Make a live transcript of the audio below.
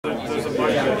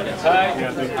Hi.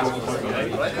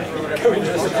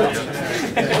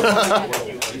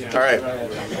 All right.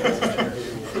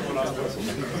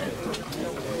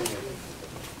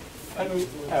 Hello.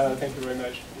 Thank you very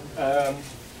much.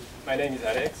 My name is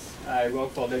Alex. I work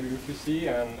for WQC,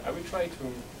 and I will try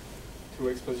to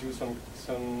expose you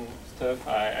some stuff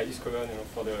I discovered,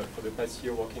 for the past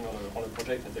year working on a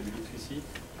project at WQC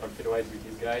called Federate with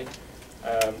this guy.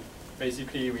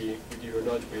 Basically, we deal a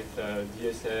lot with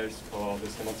DSLs for the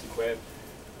semantic web,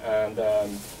 and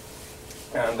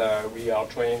we are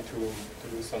trying to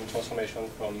do some transformation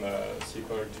from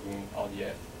SQL to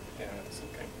RDF,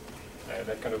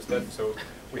 that kind of stuff. So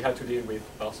we had to deal with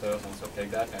parsers and stuff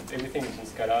like that, and everything is in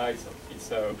Scala.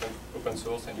 It's open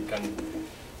source, and you can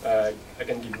I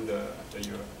can give you the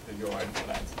URL for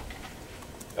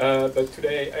that. But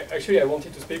today, actually, I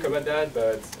wanted to speak about that,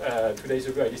 but 2 days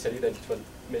ago I decided that it was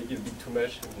maybe a bit too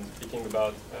much. Speaking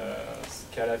about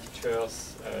Scala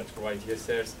features to write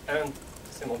DSLs and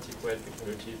semantic web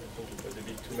technologies, I think it was a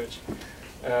bit too much.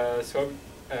 So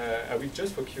I will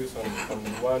just focus on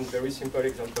one very simple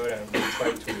example and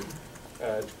try to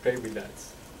play with that.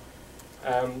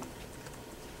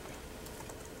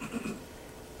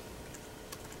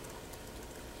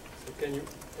 So can you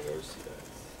see that?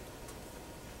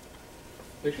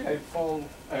 Actually,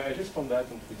 I just found that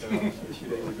on Twitter a few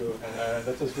days ago, and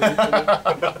that was really cool.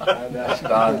 And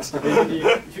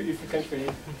basically, if you can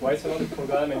really write another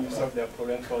program and you solve their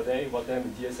problem for a day, what then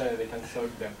with DSL they can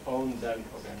solve their own damn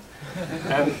problems.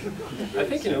 And I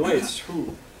think in a way it's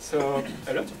true. So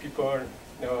a lot of people,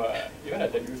 even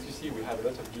at WQC we have a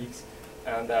lot of geeks,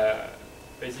 and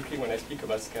basically when I speak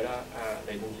about Scala,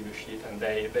 they don't give a shit, and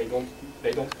they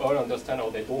don't all understand, or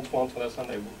they don't want to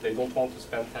understand, they don't want to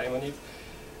spend time on it.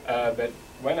 But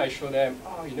when I show them,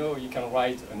 oh, you can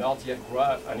write an RDF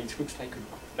graph, and it looks like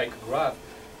a graph,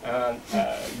 and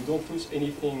you don't lose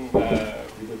anything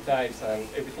with the types, and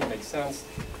everything makes sense.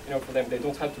 For them, they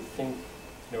don't have to think,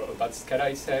 about Scala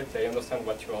itself. They understand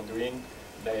what you are doing.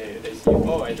 They see,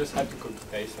 oh, I just have to copy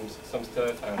paste some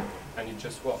stuff, and it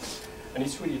just works. And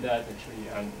it's really that actually,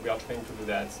 and we are trying to do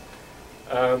that.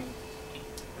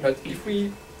 But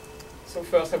so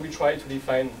first I will try to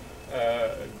define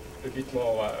a bit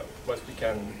more what we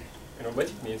can, what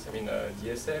it means. I mean,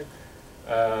 DSL,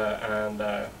 and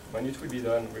when it will be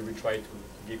done, we will try to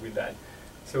dig with that.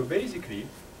 So basically,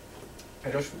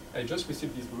 I just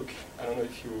received this book. I don't know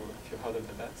if you heard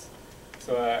about that.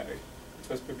 So it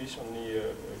was published only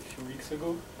a few weeks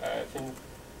ago. I think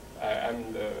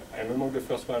I'm among the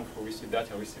first one who received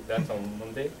that. I received that on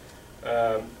Monday,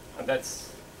 and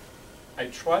I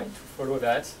tried to follow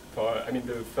that.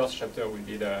 The first chapter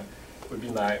will be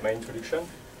my introduction,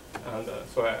 and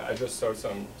so I just saw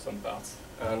some parts,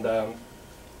 and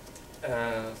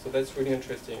so that's really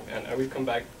interesting, and I will come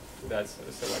back to that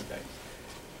several times.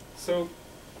 So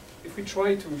if we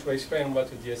try to explain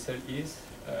what a DSL is,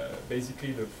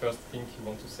 basically the first thing you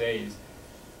want to say is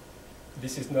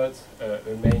this is not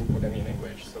a main programming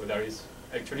language. So there is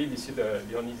actually, this is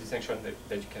the only distinction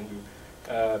that you can do.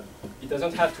 It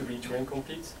doesn't have to be Turing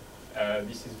complete.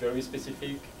 This is very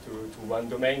specific to one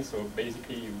domain. So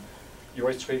basically, you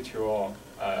restrict your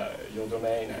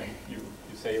domain, and you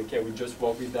say, okay, we just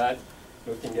work with that,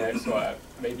 nothing else. So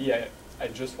maybe I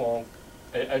just want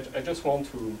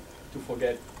to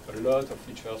forget a lot of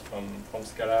features from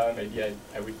Scala. Maybe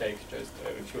I will take just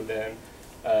a few of them.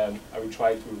 I will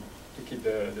try to keep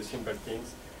the simple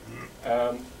things.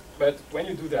 But when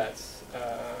you do that,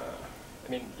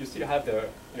 you still have the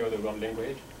word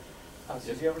language.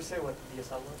 Did you ever say what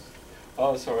DSL was?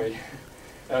 Oh, sorry.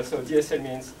 So DSL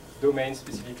means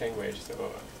domain-specific language.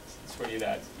 So it's really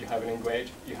that. You have a language,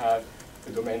 you have a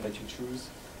domain that you choose,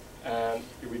 and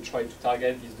you will try to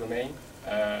target this domain.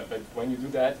 But when you do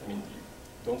that, you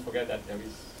don't forget that there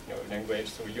is language.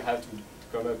 So you have to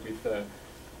come up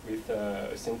with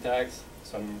a syntax,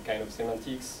 some kind of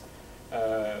semantics,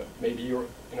 maybe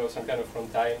some kind of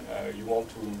runtime. You want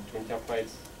to interpret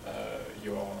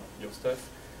your stuff.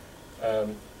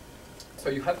 So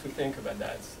you have to think about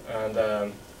that,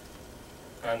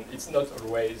 and it's not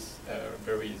always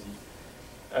very easy.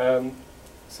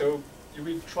 So you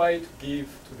will try to give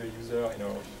to the user,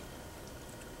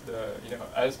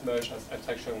 as much as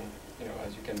abstraction,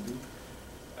 as you can do,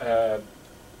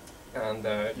 and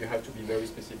you have to be very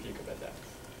specific about that.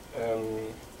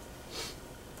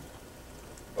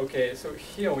 Okay, so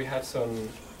here we have some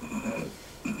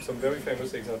very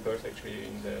famous examples actually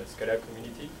in the Scala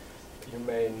community. You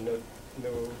may not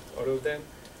know all of them.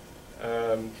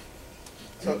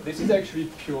 So this is actually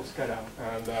pure Scala,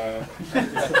 and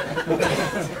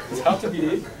it's hard to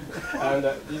believe. And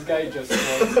this guy just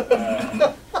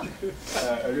wrote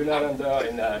a lunar lander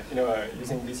in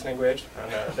using this language,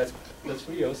 and that's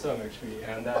really awesome actually.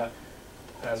 And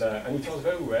it works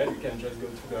very well. You can just go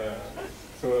to the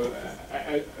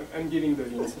I'm giving the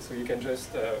links, so you can just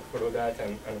follow that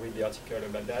and read the article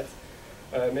about that.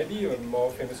 Maybe a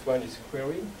more famous one is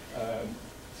query.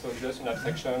 So just an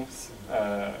abstraction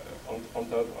on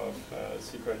top of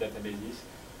SQL databases,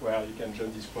 where you can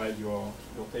just describe your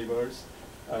tables.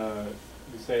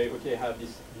 You say, okay, I have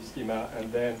this schema,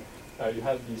 and then you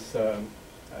have this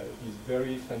these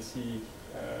very fancy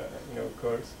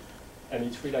calls, and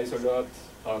it relies a lot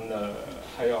on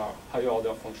higher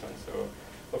order functions. So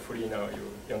hopefully now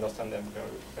you understand them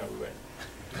very well.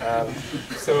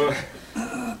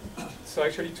 So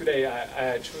actually today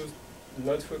I chose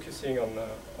not focusing on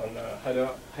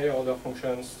higher order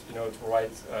functions, to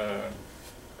write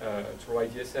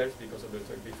DSLs because of the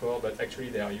talk before, but actually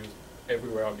they are used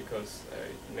everywhere because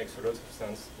it makes a lot of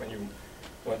sense when you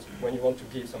want to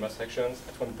give some abstractions.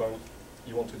 At one point,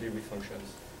 you want to deal with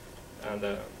functions, and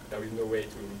there is no way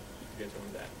to get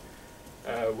around that.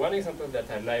 One example that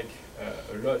I like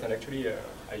a lot, and actually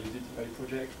I use it in my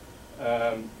project.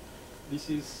 This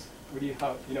is really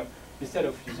how instead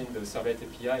of using the Servlet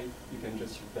API, you can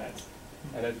just use that.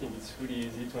 And I think it's really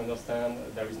easy to understand.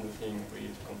 There is nothing really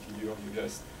to configure. You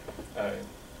just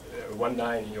one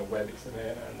line in your web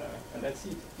XML, and that's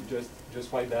it. You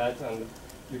just write that, and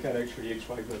you can actually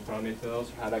extract the parameters.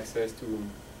 You have access to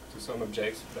some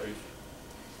objects,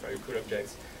 very cool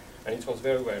objects, and it works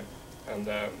very well. And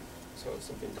so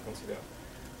something to consider.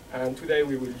 And today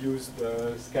we will use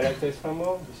the Scala test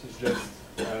framework. This is just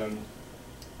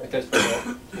a test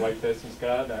framework to write tests in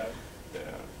Scala.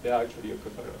 There are actually a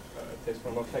couple of test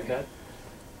frameworks like that.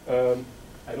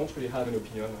 I don't really have an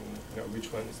opinion on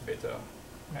which one is better.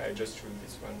 I just choose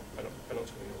this one. I don't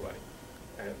really know why.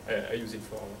 I use it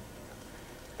for.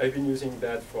 I've been using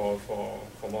that for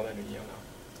more than a year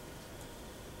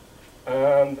now.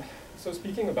 And so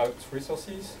speaking about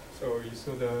resources, so you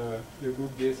saw the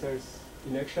book DSLs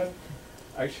in action.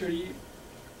 Actually,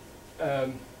 I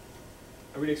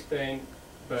will explain,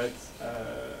 but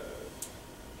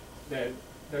there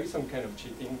is some kind of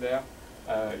cheating there.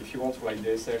 If you want to write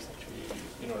DSLs, actually,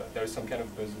 there is some kind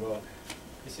of buzzword.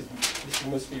 This is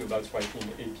mostly about writing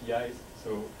APIs. So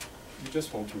you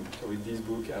just want to read this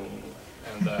book,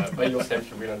 and by yourself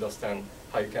you will understand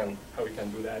how you can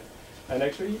do that. And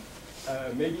actually,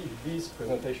 maybe this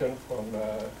presentation from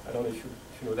I don't know if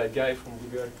you know that guy from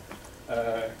Google.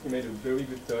 He made a very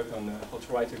good talk on how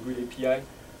to write a good API.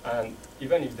 And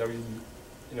even if there is,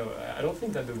 I don't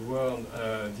think that the word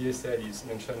DSL is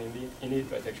mentioned in it,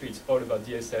 but actually it's all about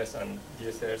DSLs and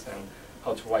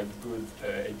how to write good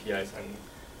APIs. And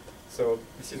so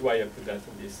this is why I put that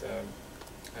in this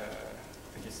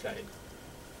slide.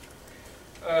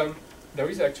 There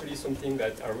is actually something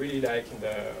that I really like in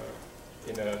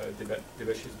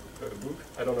Devash's book.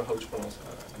 I don't know how to pronounce.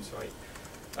 I'm sorry.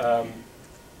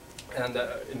 And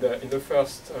in the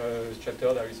first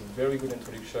chapter, there is a very good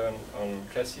introduction on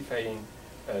classifying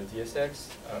DSLs.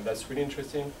 That's really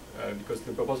interesting because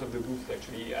the purpose of the book is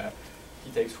actually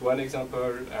he takes one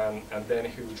example and then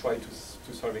he will try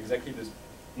to solve exactly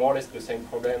more or less the same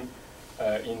problem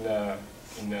in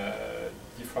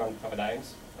different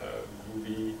paradigms,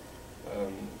 Ruby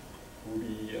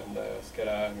and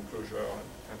Scala and Clojure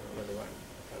and another one.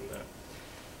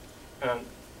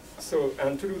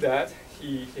 And to do that,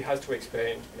 he has to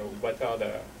explain, what are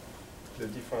the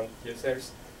different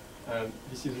DSLs. And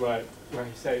this is where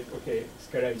he said, okay,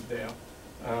 Scala is there.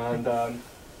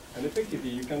 And effectively,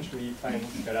 you can't really find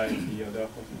Scala in the other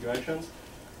configurations.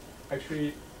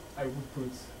 Actually, I would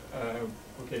put,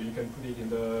 okay, you can put it in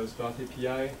the Smart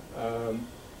API.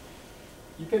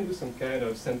 You can do some kind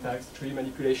of syntax tree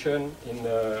manipulation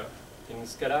in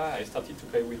Scala. I started to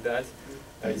play with that.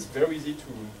 It's very easy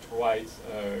to write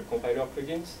compiler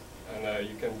plugins, and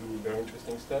you can do very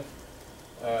interesting stuff.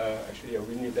 Actually, I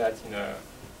will need that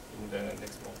in the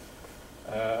next month.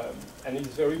 And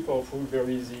it's very powerful,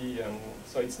 very easy, and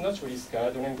so it's not really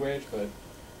Scala, the language, but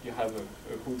you have a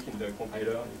hook in the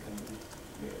compiler, and you can do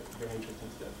very interesting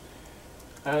stuff.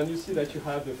 And you see that you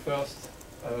have the first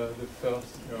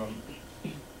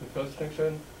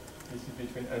function. This is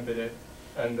between embedded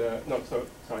and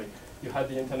sorry. You have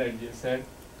the internal DSL,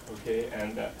 okay,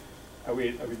 and I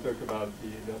will talk about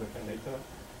the other kind later.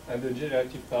 And the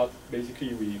generative part,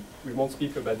 basically, we won't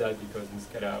speak about that because in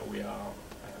Scala we are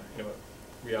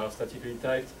we are statically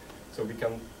typed, so we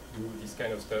can do this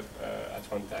kind of stuff at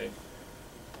runtime.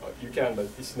 You can,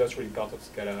 but this is not really part of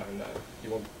Scala, and you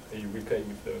will play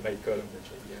with the bytecode of the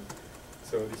JVM.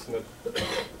 So this is not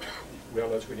we are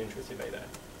not really interested by that.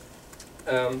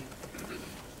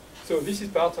 So this is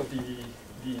part of the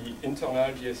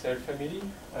internal DSL family.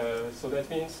 So that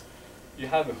means you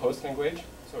have a host language.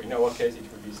 So in our case, it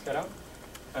would be Scala.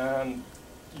 And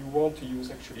you want to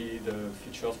use actually the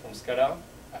features from Scala.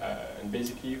 And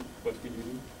basically, what we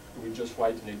do, we just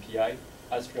write an API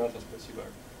as fluent as possible.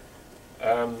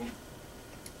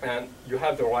 And you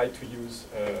have the right to use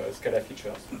Scala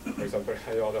features, for example,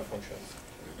 higher order functions.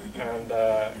 And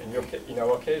in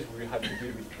our case, we have to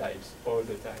deal with types all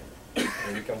the time.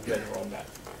 And we can't get around that.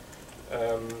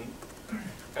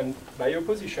 And by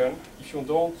opposition, if you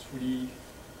don't really,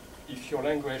 if your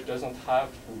language doesn't have,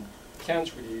 you can't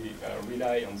really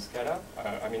rely on Scala,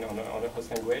 on a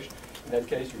host language, in that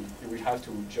case, you will have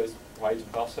to just write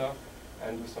a parser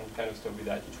and do some kind of stuff with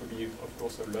that. It will be, of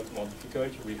course, a lot more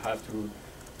difficult. You will have to,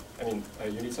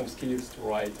 you need some skills to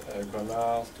write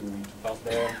grammars, to parse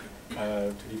them,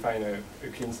 to define a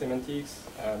clean semantics,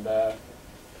 and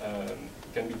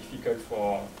it can be difficult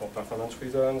for performance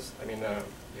reasons. You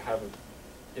have,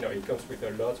 it comes with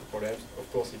a lot of problems.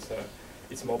 Of course,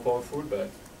 it's more powerful, but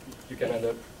you can end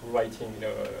up writing,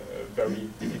 a very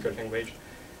difficult language.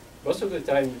 Most of the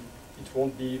time, it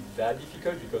won't be that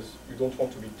difficult because you don't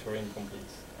want to be Turing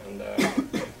complete,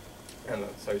 and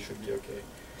so it should be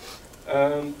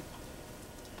okay.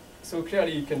 So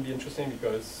clearly, it can be interesting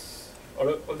because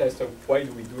all that stuff. Why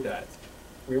do we do that?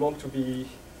 We want to be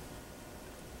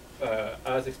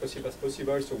as expressive as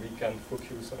possible, so we can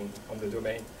focus on the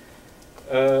domain.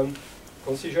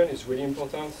 Concision is really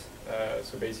important.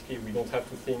 So basically, we don't have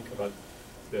to think about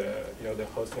the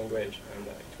host language, and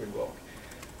it will work.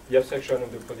 The abstraction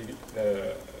of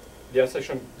the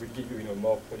abstraction will give you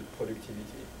more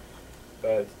productivity,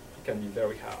 but it can be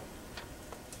very hard,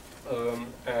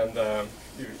 and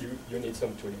you need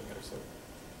some tooling also.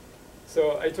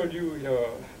 So I told you,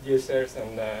 DSLs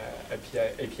and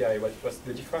API. What's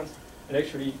the difference? And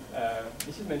actually,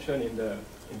 this is mentioned in the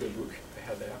book I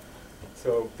have there.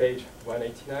 So page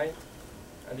 189,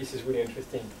 and this is really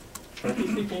interesting. Frankly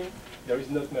speaking, there is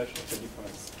not much of a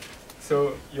difference.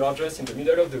 So you are just in the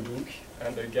middle of the book,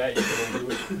 and the guy is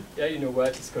telling you, yeah, you know what,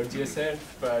 it's called DSL,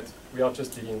 but we are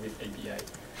just dealing with API.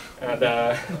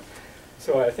 And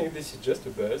so I think this is just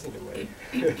a buzz in a way.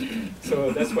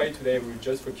 So that's why today we'll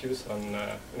just focus on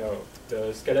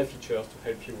the Scala features to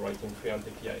help you writing fluent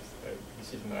APIs.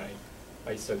 This is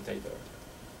my subtitle.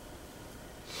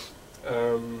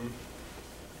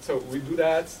 So we'll do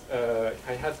that. If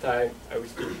I have time, I will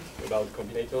speak about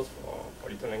combinators for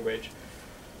little language.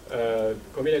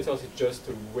 Combinators is just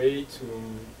a way to,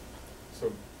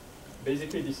 so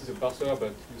basically this is a parser, but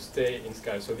you stay in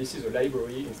Scala. So this is a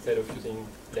library instead of using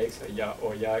Lex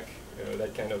or Yak,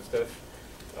 that kind of stuff.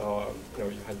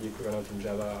 You have the equivalent in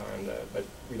Java, but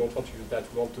we don't want to use that.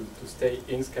 We want to stay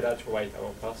in Scala to write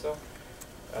our parser,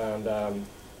 and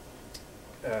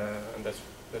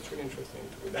that's really interesting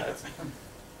to do that.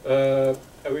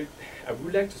 I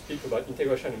would like to speak about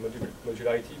integration and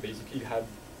modularity. Basically, you have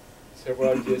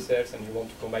several DSLs and you want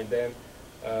to combine them.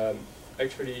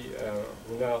 Actually,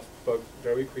 Runar spoke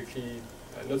very quickly,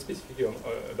 not specifically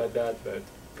about that, but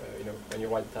when you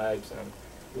write types and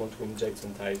you want to inject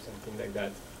some types and things like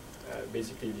that,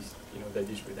 basically this, that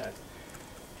deals with that.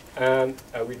 And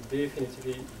I will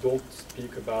definitely don't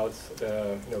speak about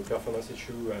the performance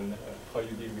issue and how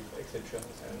you deal with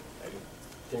exceptions. And I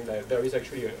think that there is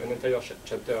actually an entire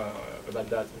chapter about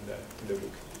that in the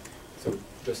book. So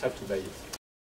just have to buy it.